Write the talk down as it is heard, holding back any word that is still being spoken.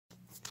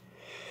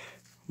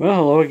Well,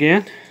 hello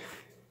again.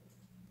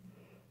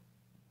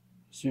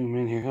 Zoom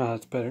in here. Ah,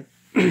 that's better.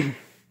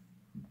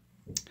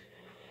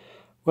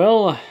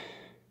 Well,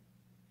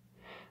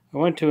 I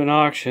went to an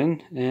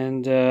auction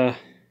and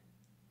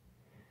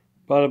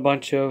bought a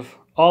bunch of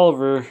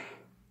Oliver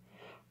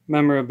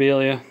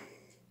memorabilia.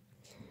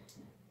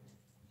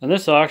 And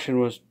this auction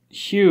was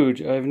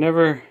huge. I've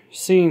never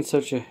seen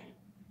such a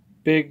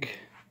big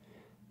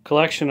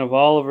collection of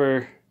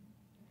Oliver.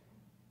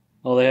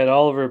 Well, they had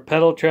Oliver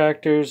pedal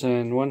tractors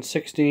and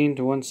 116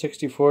 to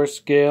 164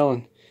 scale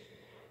and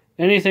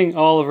anything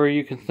Oliver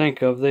you can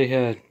think of they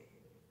had.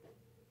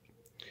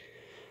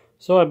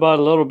 So I bought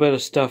a little bit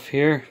of stuff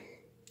here.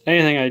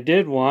 Anything I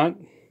did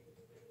want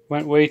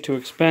went way too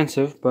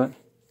expensive, but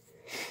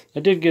I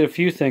did get a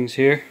few things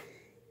here.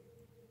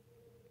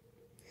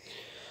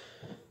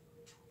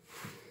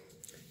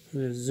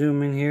 Let's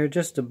zoom in here,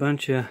 just a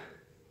bunch of...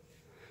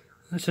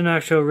 That's an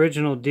actual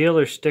original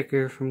dealer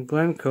sticker from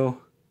Glencoe.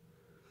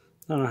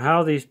 I don't know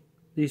how these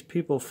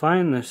people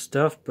find this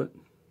stuff, but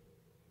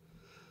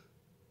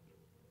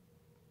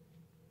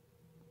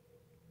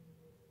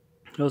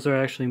those are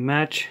actually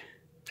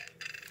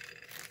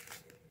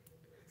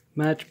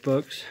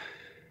matchbooks.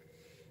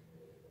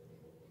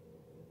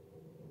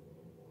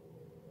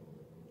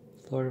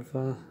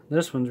 Florida.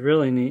 This one's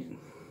really neat.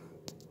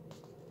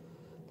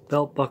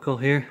 Belt buckle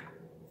here.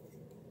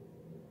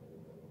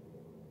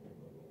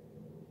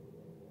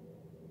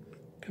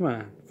 Come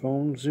on,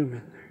 phone, zoom in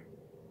there.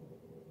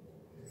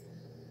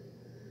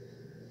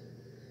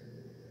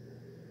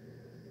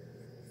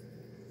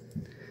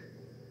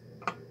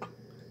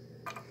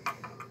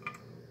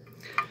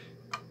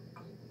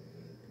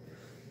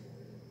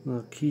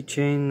 Little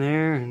keychain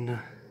there, and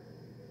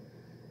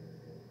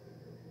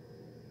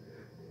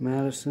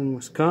Madison,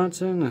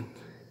 Wisconsin, and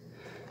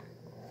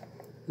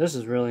this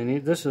is really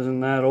neat. This isn't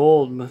that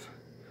old, but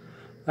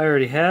I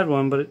already had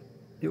one, but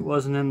it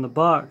wasn't in the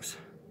box.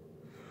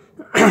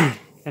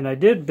 And I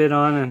did bid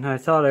on, and I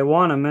thought I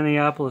won a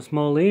Minneapolis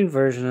Moline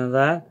version of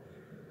that.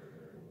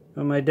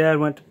 When my dad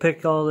went to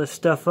pick all this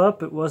stuff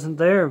up, it wasn't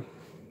there.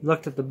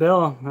 Looked at the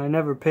bill, I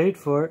never paid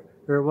for it,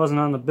 or it wasn't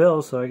on the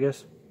bill, so I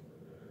guess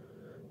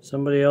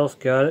somebody else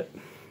got it.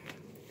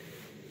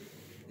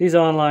 These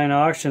online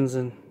auctions,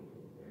 and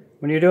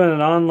when you're doing an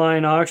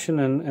online auction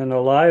and a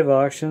live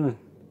auction, and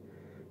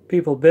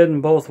people bidding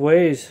both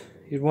ways,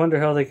 you'd wonder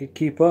how they could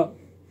keep up.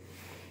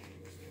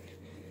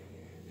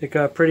 It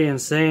got pretty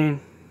insane.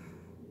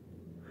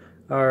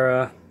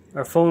 Our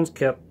phones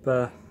kept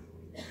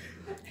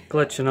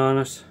glitching on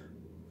us.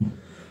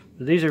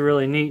 But these are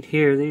really neat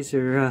here. These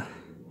are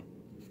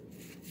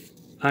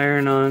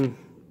iron-on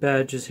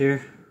badges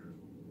here.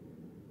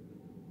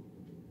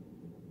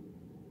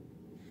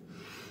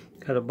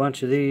 Got a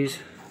bunch of these.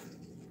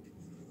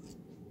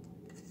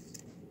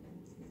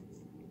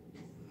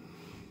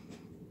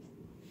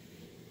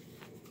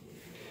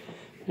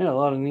 Yeah, a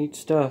lot of neat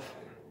stuff.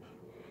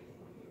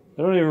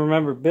 I don't even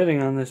remember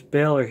bidding on this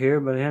baler here,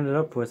 but I ended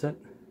up with it.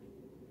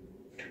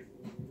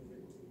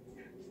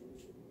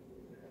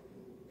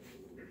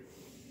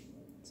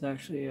 It's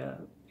actually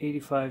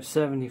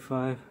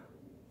 8575.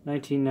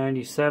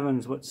 1997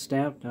 is what's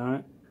stamped on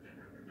it.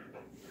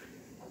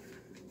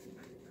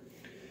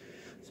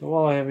 So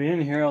while I have you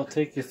in here, I'll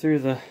take you through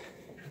the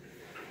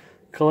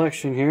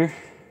collection here.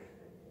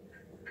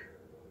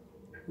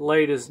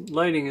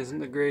 Lighting isn't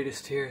the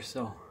greatest here,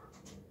 so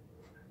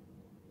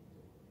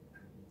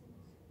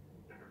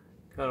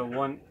got a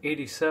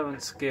 187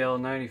 scale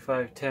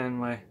 9510.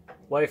 My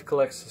wife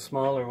collects the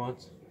smaller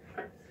ones.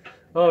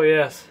 Oh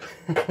yes.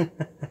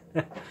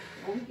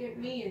 Don't get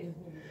me in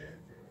here.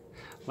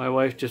 My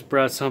wife just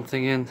brought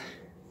something in.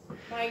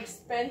 My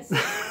expensive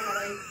one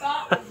that I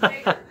thought was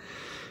bigger.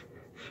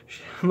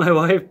 My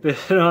wife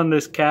bid on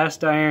this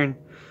cast iron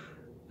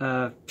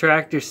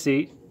tractor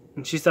seat,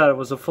 and she thought it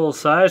was a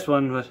full-size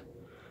one, but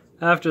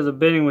after the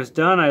bidding was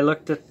done, I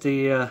looked at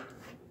the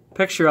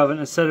picture of it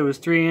and it said it was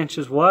 3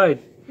 inches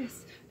wide.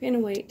 Yes, gonna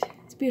wait.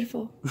 It's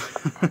beautiful.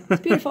 It's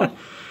beautiful.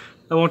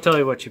 I won't tell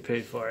you what you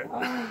paid for it.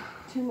 Oh,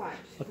 too much.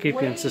 I'll keep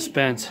you in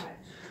suspense.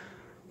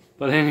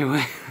 But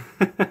anyway,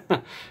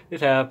 it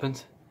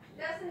happens.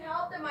 Doesn't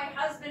help that my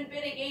husband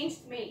bid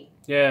against me.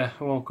 Yeah,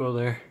 I won't go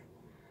there.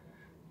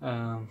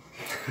 Yeah,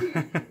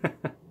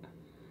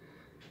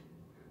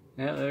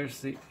 there's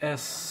the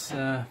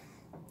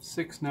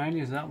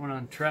S690. Is that one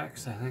on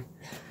tracks, I think?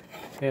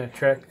 Yeah,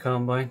 track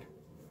combine.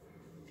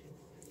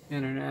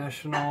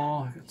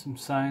 International. Got some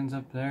signs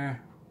up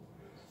there.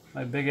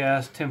 My big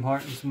ass Tim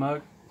Hortons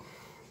mug.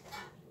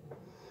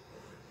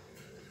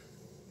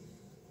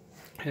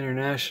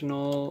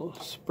 International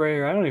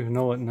sprayer. I don't even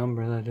know what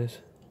number that is.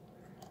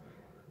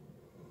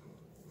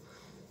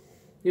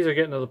 These are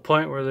getting to the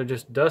point where they're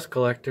just dust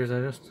collectors.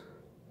 I just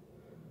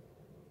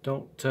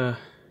don't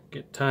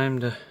get time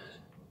to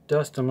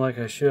dust them like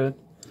I should.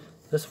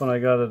 This one I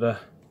got at a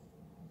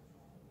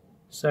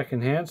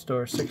second-hand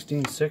store,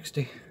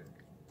 1660.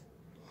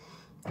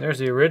 There's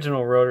the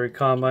original rotary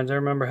combines. I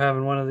remember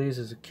having one of these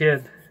as a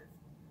kid.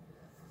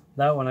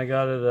 That one I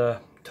got at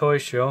a toy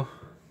show.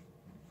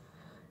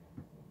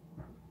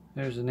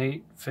 There's an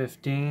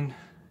 815,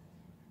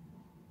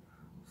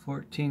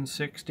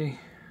 1460,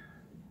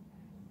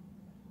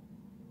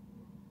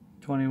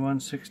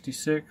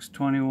 2166,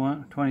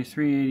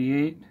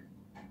 2388,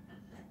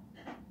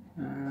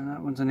 and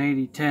that one's an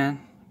 8010.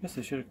 I guess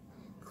I should have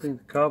cleaned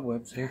the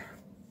cobwebs here.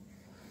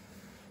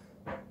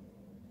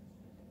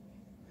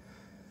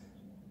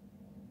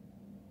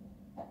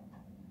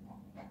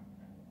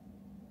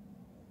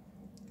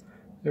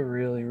 They're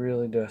really,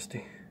 really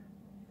dusty.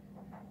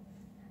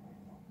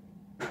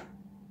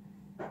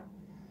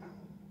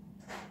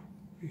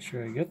 Make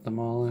sure I get them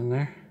all in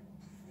there.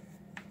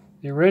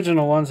 The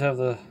original ones have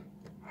the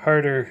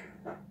harder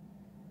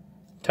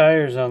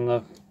tires on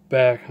the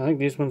back. I think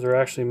these ones are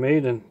actually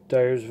made in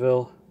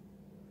Dyersville.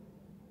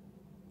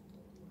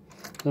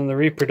 Then the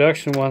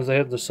reproduction ones, they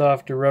had the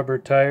softer rubber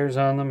tires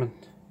on them, and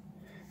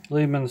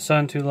leave them in the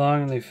sun too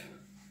long and they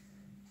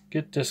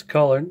get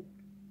discolored.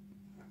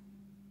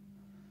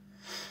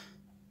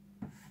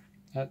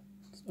 That's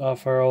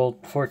off our old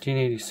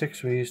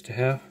 1486 we used to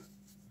have.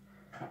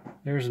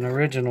 There's an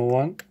original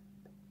one.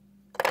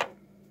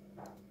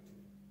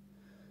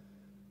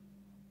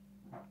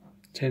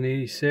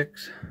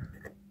 1086.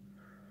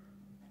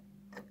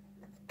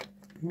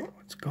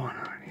 What's going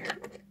on here?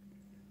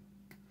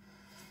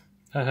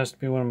 That has to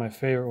be one of my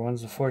favorite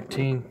ones, the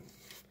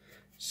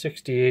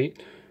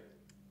 1468.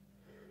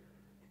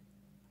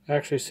 I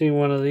actually seen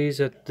one of these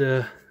at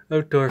the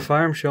outdoor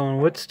farm show in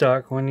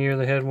Woodstock one year.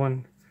 They had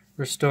one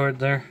restored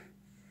there.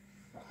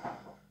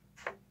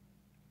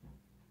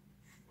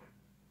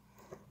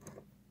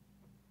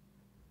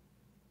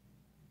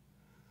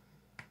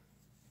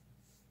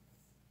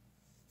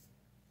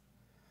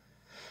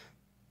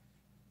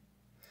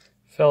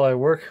 Fella I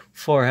worked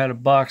for had a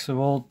box of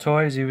old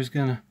toys he was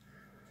gonna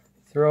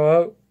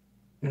throw out.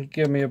 He'd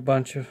give me a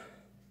bunch of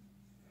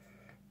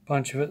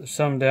it,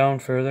 some down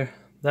further.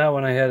 That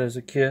one I had as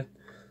a kid.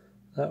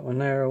 That one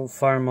there, old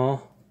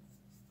Farmall.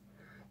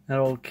 That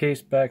old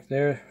case back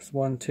there is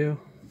one too.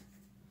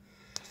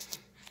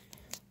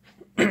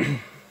 Get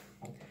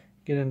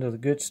into the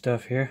good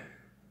stuff here.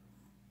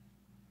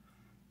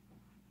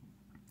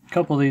 A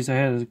couple of these I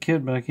had as a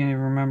kid, but I can't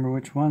even remember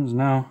which ones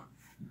now.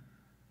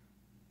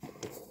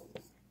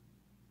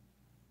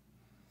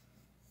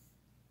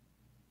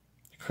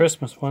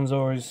 Christmas ones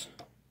always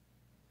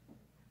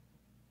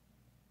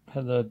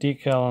had the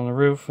decal on the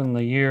roof and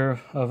the year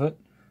of it.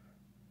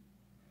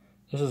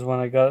 This is one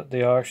I got at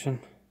the auction.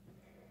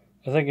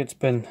 I think it's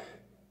been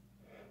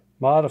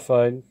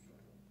modified.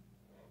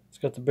 It's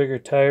got the bigger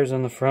tires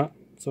on the front,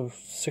 so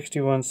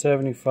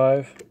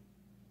 6175.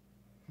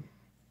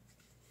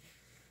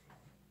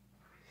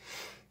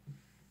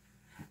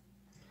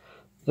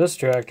 This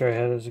tractor I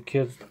had as a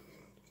kid.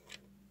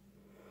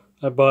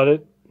 I bought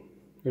it.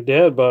 Her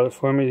dad bought it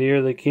for me the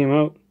year they came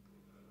out.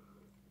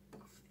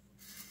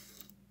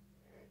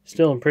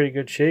 Still in pretty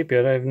good shape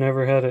yet. I've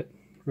never had it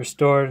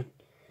restored.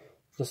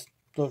 This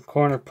little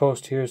corner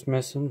post here is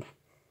missing.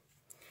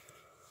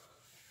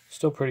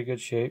 Still pretty good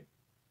shape.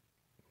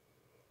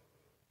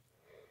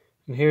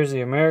 And here's the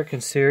American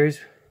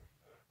series.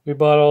 We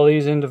bought all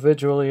these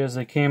individually as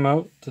they came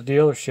out to the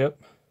dealership.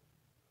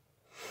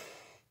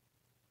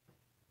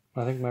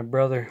 I think my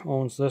brother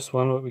owns this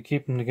one, but we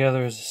keep them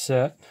together as a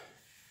set.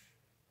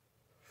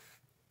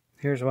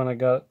 Here's one I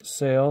got at the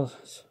sale.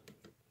 It's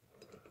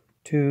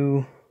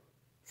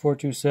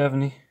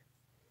 4270.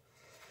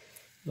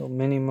 Little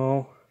mini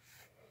mow.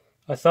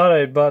 I thought I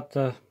had bought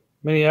the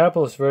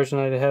Minneapolis version.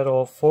 I'd had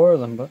all four of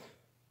them, but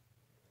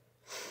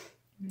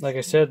like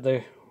I said,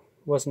 they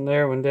wasn't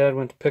there when Dad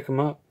went to pick them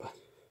up.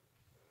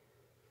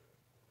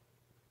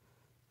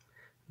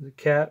 The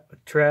cat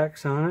with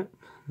tracks on it.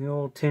 The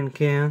old tin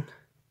can.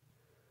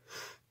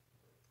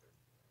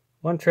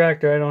 One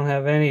tractor I don't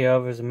have any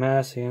of is a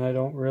Massey, and I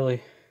don't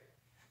really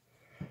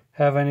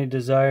have any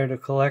desire to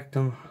collect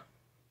them.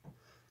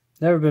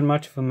 Never been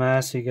much of a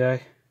Massey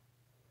guy.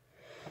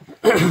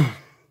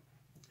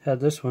 Had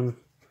this one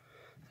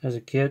as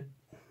a kid.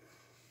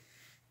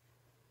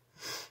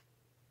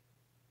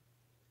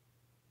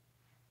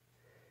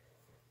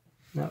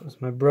 That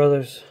was my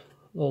brother's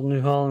old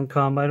New Holland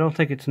Combine. I don't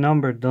think it's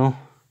numbered though.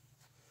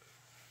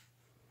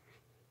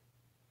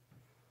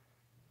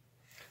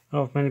 I don't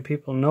know if many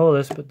people know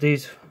this, but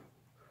these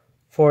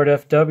Ford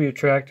FW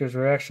tractors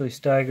were actually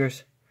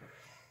Steigers.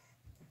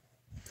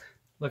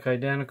 Look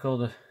identical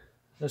to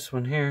this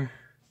one here.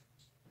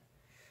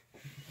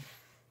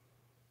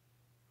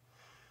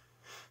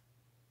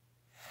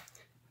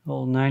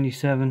 Old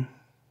 97,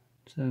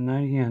 instead of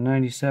 90, yeah,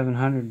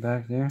 9700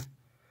 back there.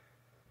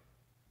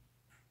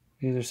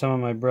 These are some of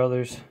my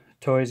brother's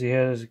toys he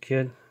had as a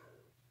kid.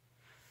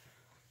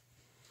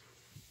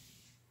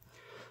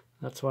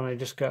 That's one I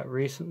just got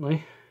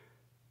recently.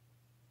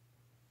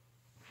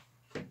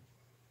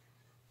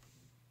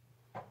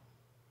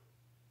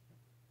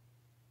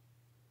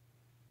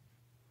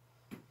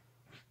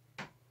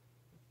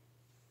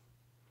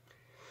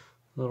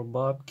 Little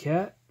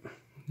Bobcat.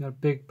 Got a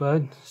big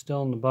bud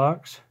still in the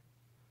box.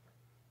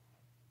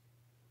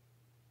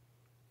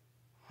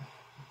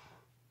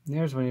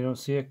 There's when you don't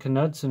see a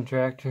Knudsen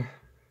tractor.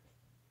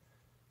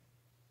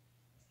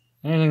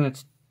 Anything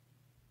that's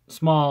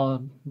small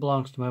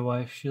belongs to my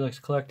wife. She likes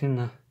collecting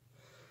the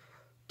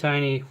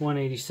tiny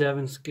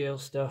 187 scale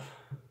stuff.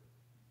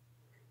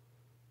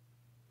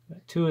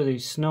 Got 2 of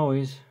these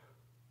Snowies.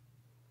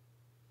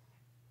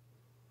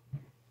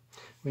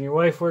 When your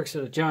wife works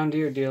at a John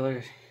Deere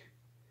dealer,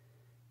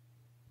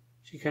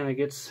 she kind of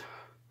gets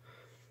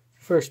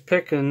first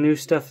pick of new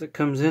stuff that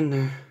comes in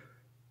there.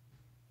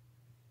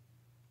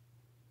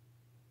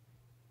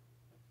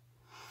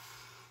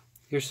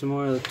 Here's some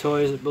more of the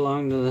toys that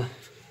belong to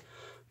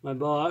my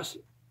boss.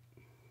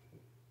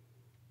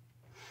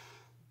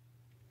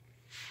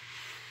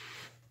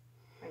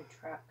 My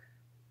truck.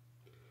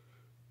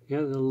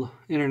 Yeah, the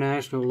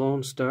International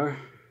Lone Star.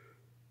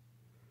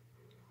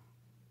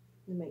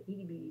 And my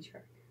itty bitty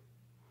truck.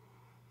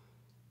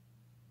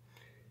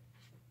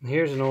 And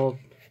here's an old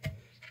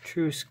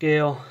true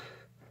scale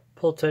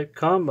pull type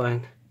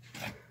combine.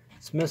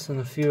 It's missing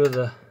a few of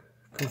the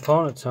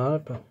components on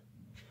it, but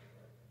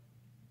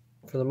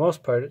for the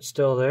most part it's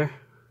still there.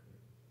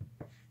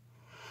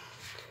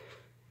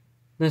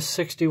 This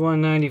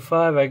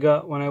 6195 I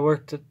got when I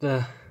worked at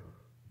the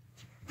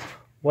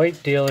White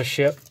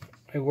dealership.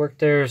 I worked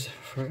there as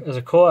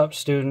a co-op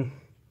student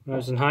when I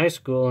was in high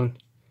school, and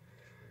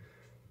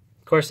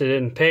of course they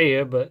didn't pay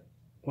you, but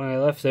when I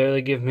left there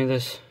they gave me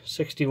this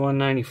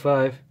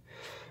 6195.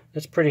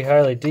 It's pretty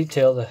highly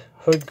detailed. The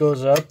hood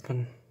goes up,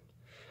 and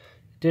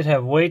it did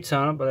have weights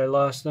on it, but I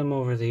lost them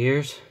over the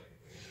years.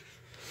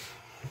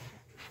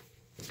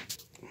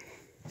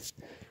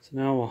 So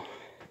now we'll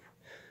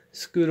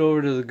scoot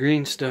over to the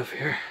green stuff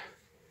here.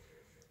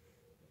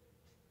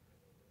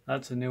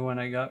 That's a new one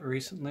I got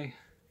recently.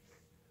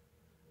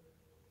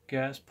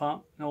 Gas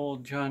pump, an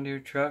old John Deere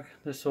truck.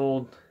 This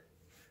old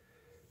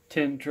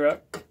tin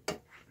truck.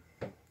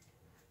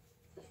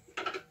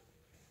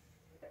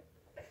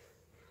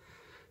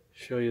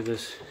 Show you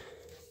this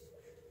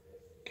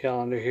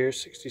calendar here,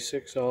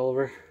 66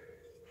 Oliver,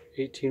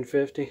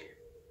 1850.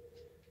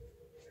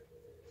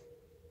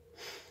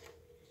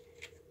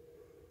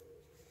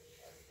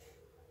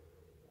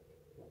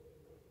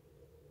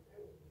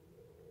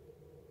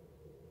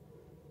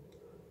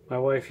 My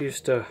wife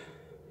used to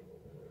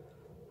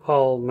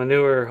haul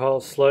manure, haul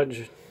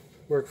sludge,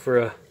 work for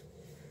a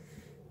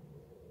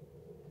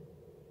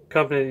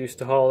company that used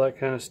to haul that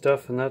kind of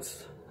stuff, and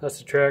that's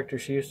the tractor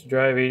she used to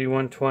drive,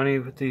 8120,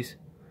 with these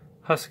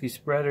Husky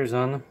spreaders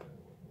on them.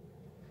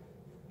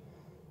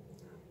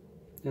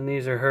 And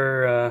these are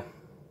her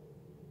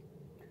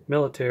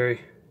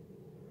military.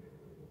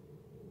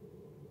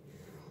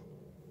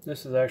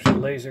 This is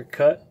actually laser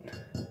cut.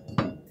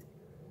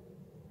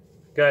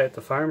 Guy at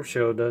the farm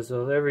show does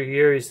those every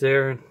year. He's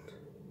there, and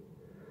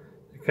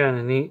they're kind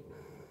of neat.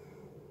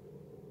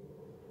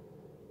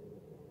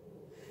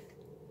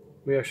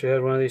 We actually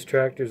had one of these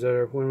tractors that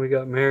are when we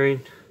got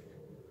married.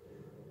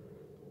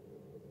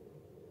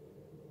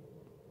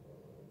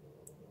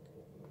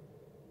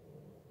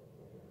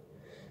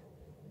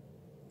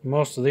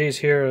 Most of these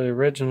here are the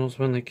originals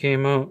when they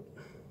came out.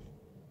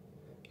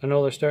 I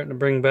know they're starting to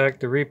bring back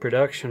the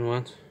reproduction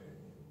ones.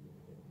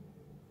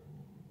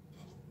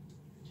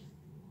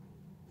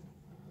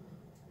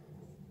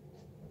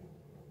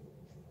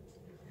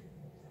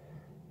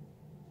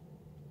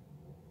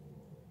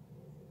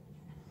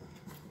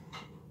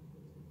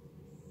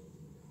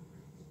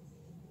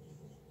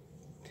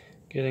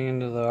 Getting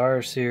into the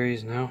R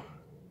series now.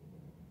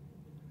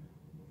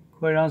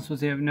 Quite honest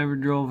with you, I've never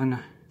driven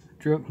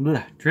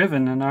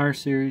an R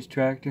series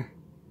tractor.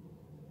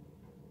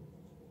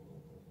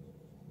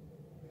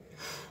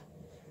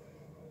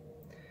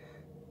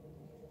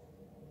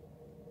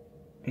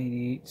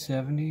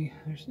 $88.70.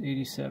 There's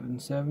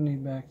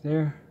 $87.70 back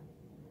there.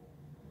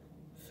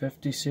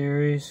 50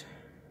 series.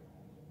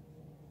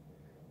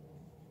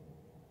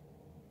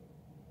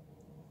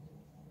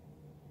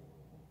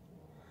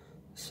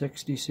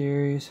 '60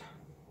 series.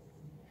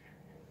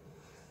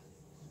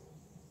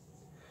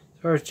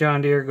 As far as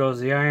John Deere goes,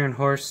 the Iron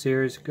Horse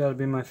series got to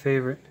be my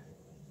favorite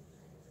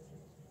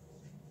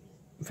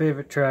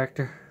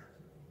tractor.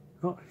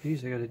 Oh,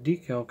 geez, I got a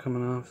decal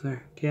coming off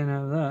there. Can't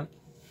have that.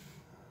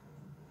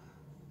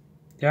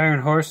 The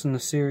Iron Horse and the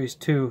Series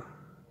 2.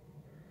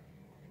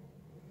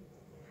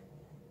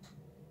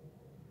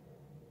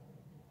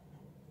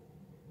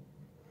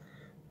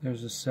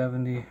 There's a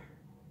 70-20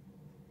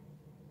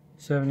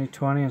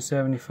 and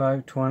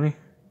 75-20.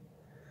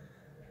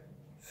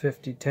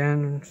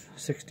 50-10,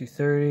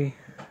 60-30.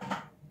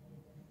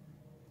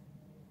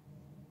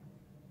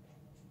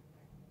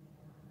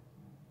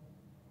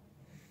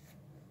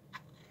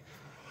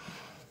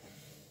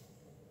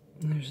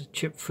 There's a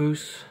Chip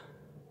Foose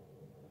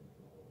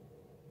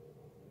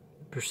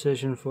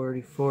Precision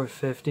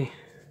 4450.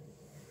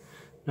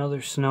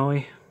 Another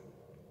Snowy.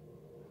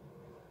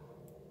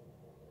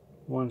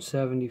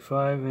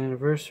 175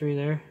 anniversary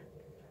there.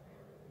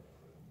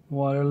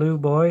 Waterloo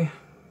boy.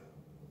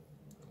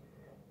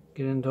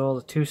 Get into all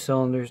the 2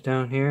 cylinders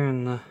down here,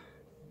 and the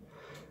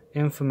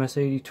infamous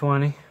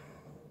 80-20.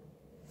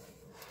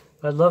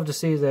 I'd love to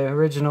see the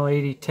original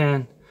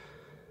 8010.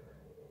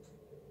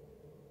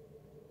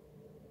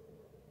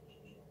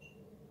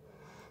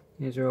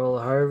 These are all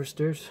the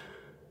harvesters.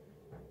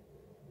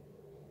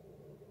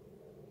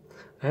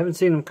 I haven't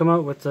seen them come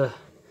out with the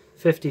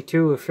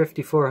 52 or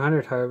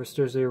 5400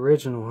 harvesters, the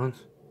original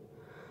ones.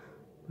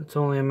 It's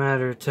only a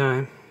matter of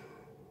time.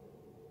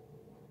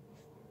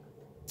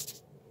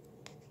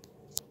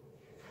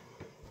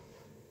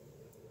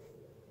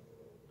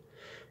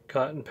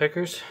 Cotton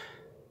pickers.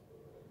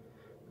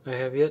 I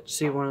have yet to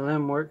see one of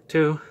them work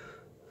too.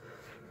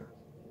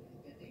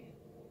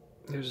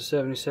 There's a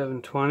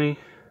 7720.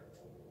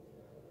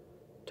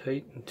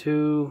 Titan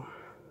 2.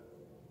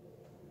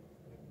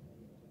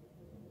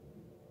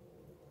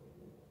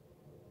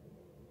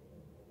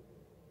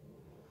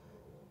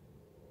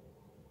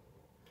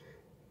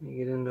 Let me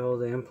get into all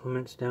the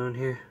implements down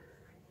here.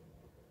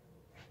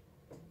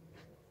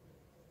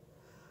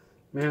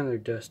 Man, they're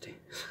dusty.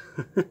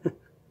 You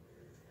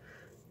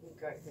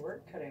got your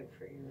work cut out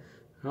for you.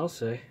 I'll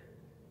say.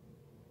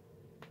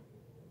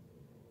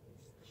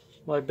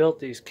 Well, I built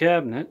these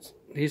cabinets.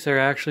 These are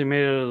actually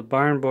made out of the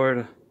barn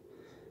board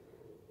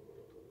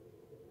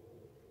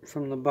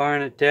from the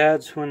barn at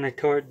Dad's when they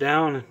tore it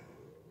down. And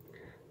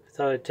I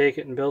thought I'd take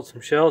it and build some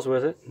shelves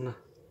with it. And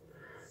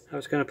I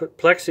was going to put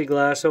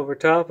plexiglass over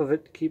top of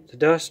it to keep the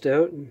dust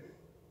out. And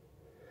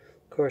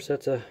of course,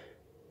 that's a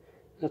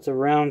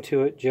round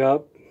to it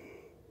job.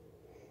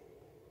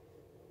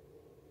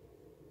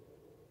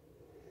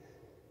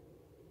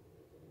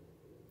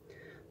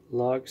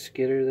 Log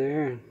skidder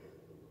there.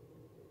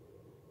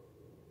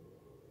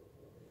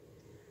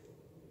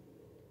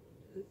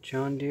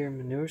 John Deere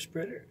manure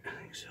spreader, I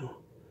think so.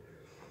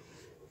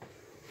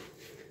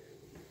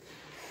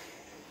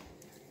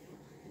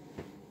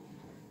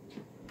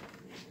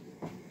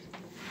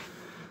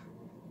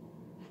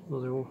 Well,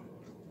 there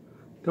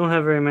don't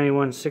have very many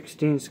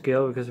 1/16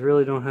 scale because I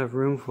really don't have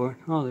room for it.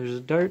 Oh, there's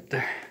a dart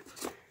there.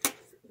 I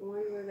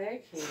wonder where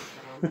that came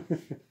from.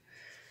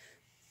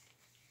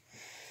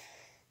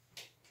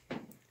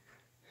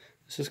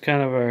 This is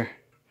kind of our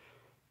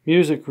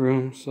music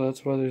room, so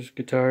that's why there's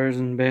guitars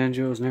and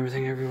banjos and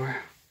everything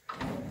everywhere.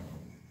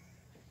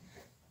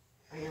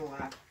 I know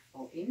what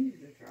I'll into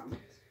the drums.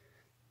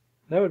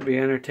 That would be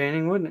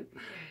entertaining, wouldn't it?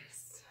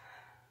 Yes.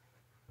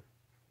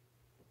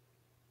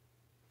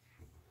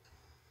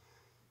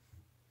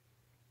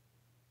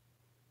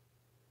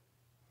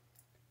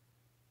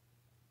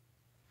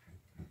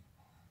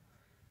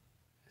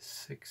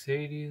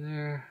 $680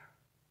 there.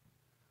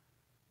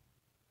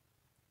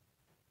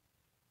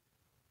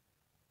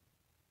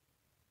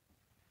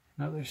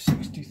 Another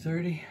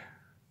 60-30,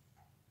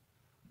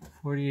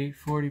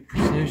 48-40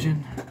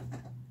 precision.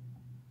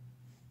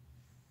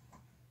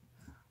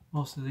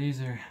 Most of these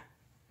are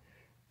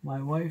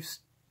my wife's.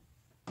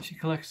 She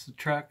collects the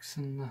trucks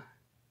and the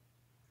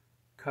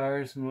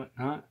cars and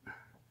whatnot.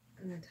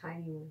 And the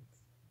tiny ones.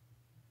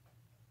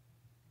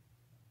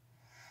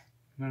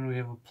 And then we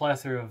have a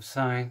plethora of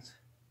signs.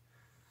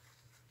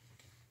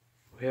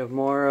 We have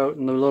more out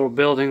in the little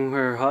building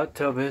where our hot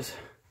tub is.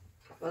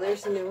 Well,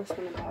 there's the newest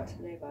one I bought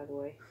today, by the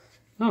way.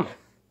 Oh.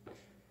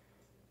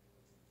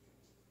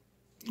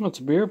 Oh, it's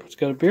a beer. It's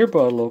got a beer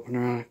bottle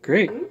opener on it.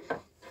 Great.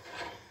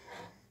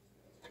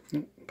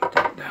 Put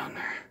that down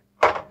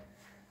there.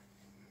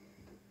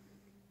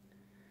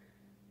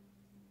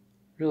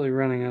 Really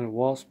running out of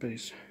wall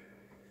space.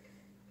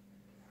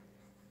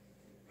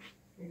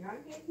 You're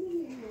not getting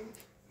me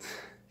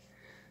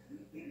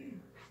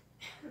in.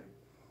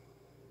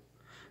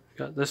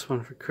 Got this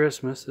one for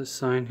Christmas, this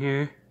sign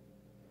here.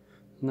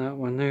 And that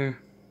one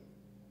there.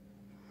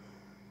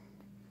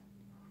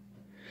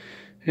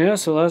 Yeah,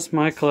 so that's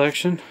my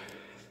collection.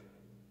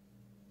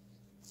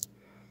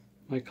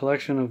 My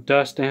collection of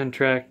dust and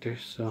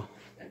tractors. So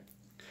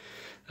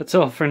that's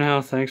all for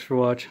now. Thanks for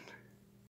watching.